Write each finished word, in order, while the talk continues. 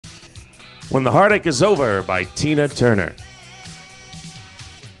When the Heartache is Over by Tina Turner.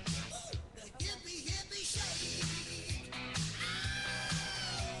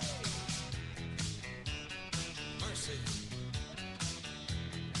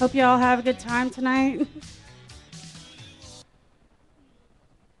 Hope you all have a good time tonight.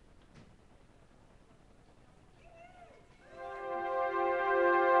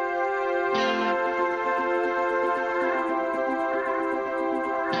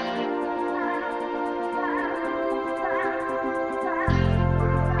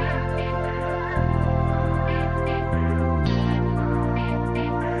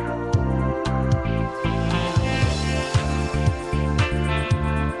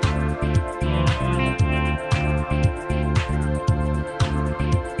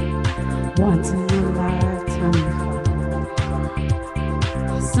 Once in a lifetime,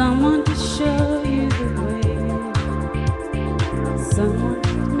 someone to show you the way, someone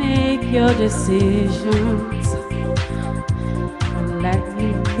to make your decisions, and let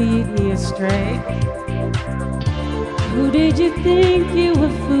you lead me astray. Who did you think you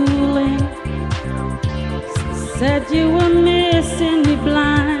were fooling? Said you were missing me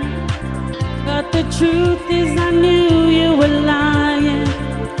blind, but the truth is I knew you were lying.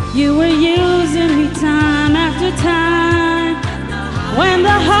 You were using me time after time. When the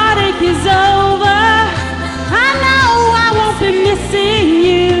heartache is over, I know I won't be missing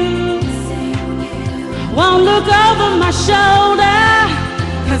you. Won't look over my shoulder,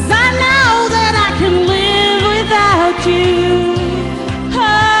 'cause I know that I can live without you.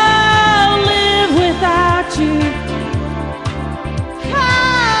 Oh, live without you.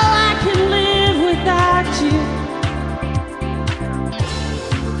 Oh, I can live without you.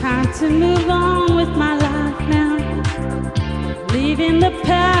 Time to move on with my life now, leaving the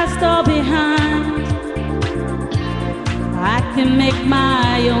past all behind. I can make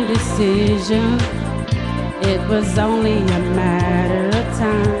my own decision. It was only a matter of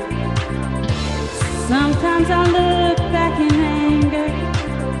time. Sometimes I look back in anger,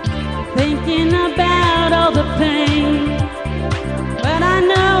 thinking about all the pain, but I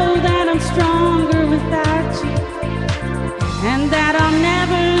know that I'm stronger without you, and that I'll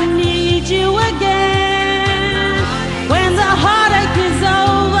never need you again. When the heartache is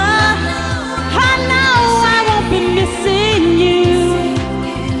over, I know I won't be missing you.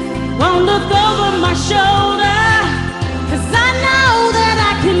 Won't look over my shoulder, 'cause I know that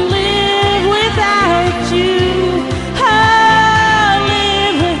I can live without you. Oh,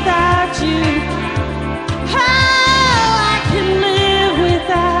 live without you. Oh, I can live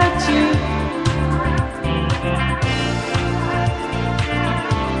without you.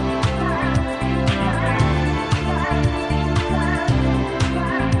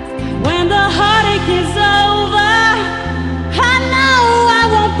 When the heartache is over, I know I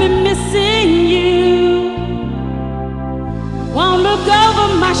won't be missing you. Won't look over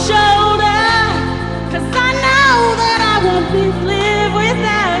my shoulder, 'cause I know that I won't live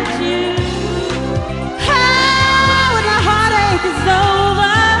without you. Oh, when the heartache is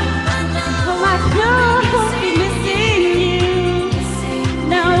over, oh, I sure won't be missing you.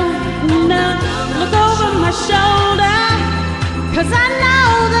 No, no, look over my shoulder, 'cause I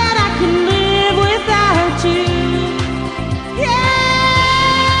know that I can live without you. Yeah,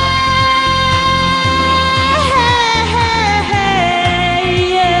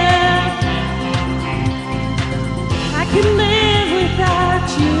 yeah. I can live without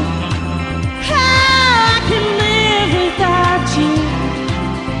you. Oh, I can live without you.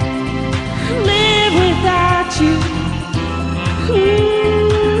 Live without you.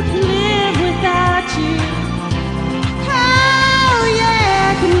 Live without you. Oh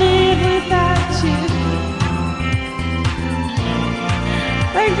yeah, I can live without you.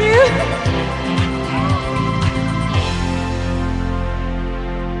 Thank you.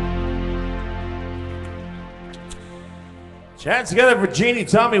 Chant together for Jeannie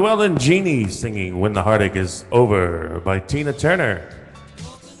Tommy. Well done, Jeannie, singing When the Heartache is Over by Tina Turner.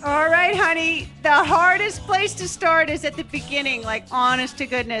 All right, honey. The hardest place to start is at the beginning, like honest to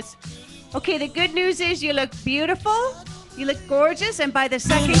goodness. Okay, the good news is you look beautiful, you look gorgeous, and by the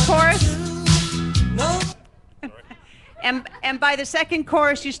second chorus, and by the second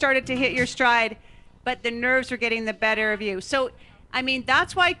chorus, you started to hit your stride, but the nerves were getting the better of you. So, I mean,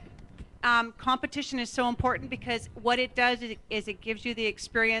 that's why competition is so important, because what it does is it gives you the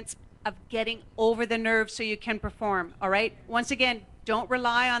experience of getting over the nerves so you can perform, all right? Once again, don't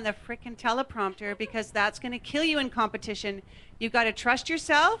rely on the frickin' teleprompter, because that's going to kill you in competition. You've got to trust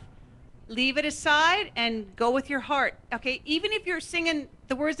yourself, leave it aside, and go with your heart, okay? Even if you're singing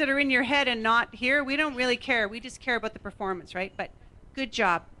the words that are in your head and not here, we don't really care. We just care about the performance, right? But good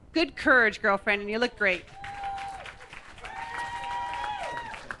job. good courage, girlfriend, and you look great.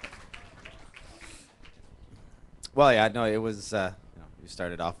 Well, yeah, no, it was. You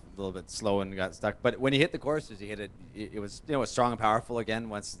started off a little bit slow and got stuck, but when you hit the choruses, you hit it. It was, it was strong and powerful again.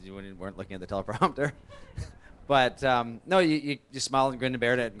 When you weren't looking at the teleprompter. But no, you smiled and grinned and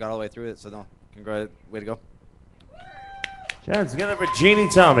bared it and got all the way through it. So no, congrats, way to go. Chance together for Jeannie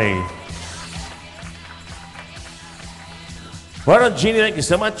Tommy. Well done, Jeannie. Thank you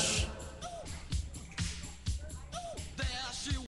so much.